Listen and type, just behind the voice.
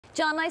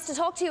John, nice to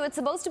talk to you. It's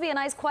supposed to be a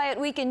nice quiet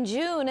week in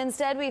June.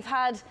 Instead, we've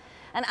had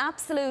an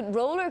absolute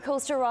roller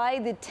coaster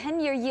ride. The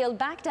 10-year yield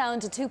back down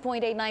to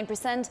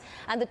 2.89%,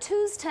 and the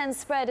 2s10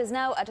 spread is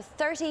now at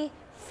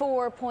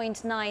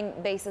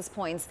 34.9 basis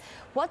points.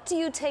 What do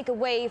you take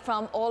away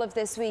from all of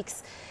this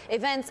week's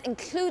events,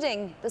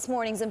 including this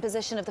morning's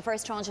imposition of the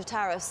first tranche of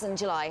tariffs in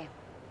July?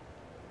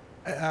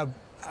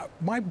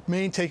 My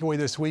main takeaway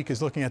this week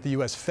is looking at the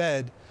U.S.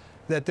 Fed,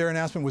 that their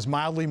announcement was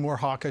mildly more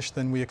hawkish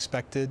than we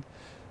expected.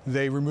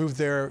 They removed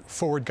their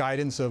forward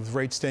guidance of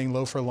rates staying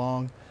low for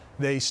long.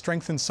 They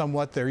strengthened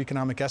somewhat their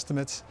economic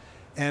estimates,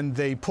 and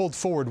they pulled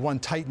forward one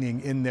tightening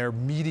in their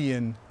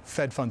median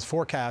Fed funds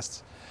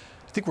forecasts.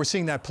 I think we're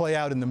seeing that play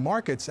out in the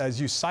markets,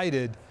 as you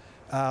cited,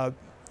 the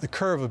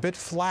curve a bit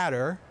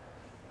flatter,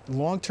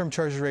 long-term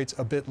Treasury rates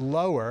a bit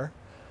lower.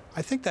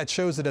 I think that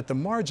shows that at the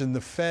margin,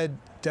 the Fed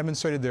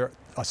demonstrated they're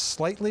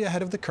slightly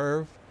ahead of the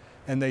curve,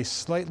 and they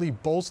slightly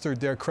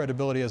bolstered their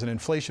credibility as an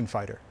inflation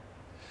fighter.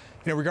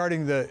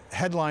 Regarding the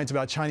headlines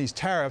about Chinese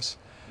tariffs,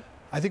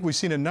 I think we've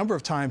seen a number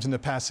of times in the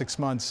past 6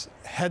 months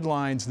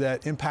headlines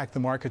that impact the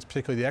markets,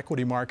 particularly the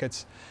equity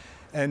markets.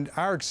 And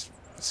our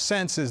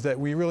sense is that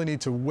we really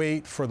need to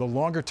wait for the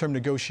longer-term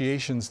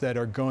negotiations that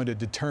are going to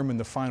determine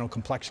the final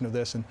complexion of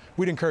this. And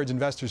we'd encourage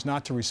investors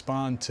not to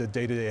respond to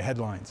day-to-day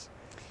headlines.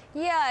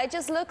 Yeah, it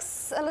just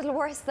looks a little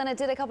worse than it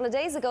did a couple of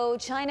days ago.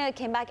 China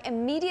came back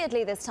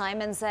immediately this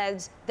time and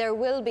said there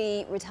will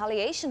be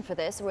retaliation for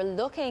this. We're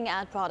looking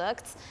at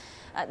products.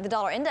 The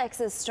dollar index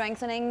is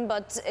strengthening,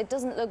 but it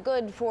doesn't look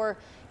good for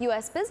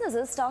U.S.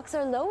 businesses. Stocks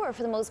are lower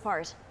for the most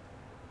part.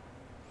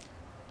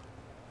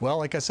 Well,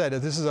 like I said,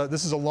 this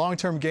is a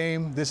long-term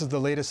game. This is the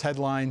latest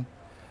headline,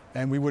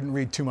 and we wouldn't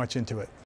read too much into it.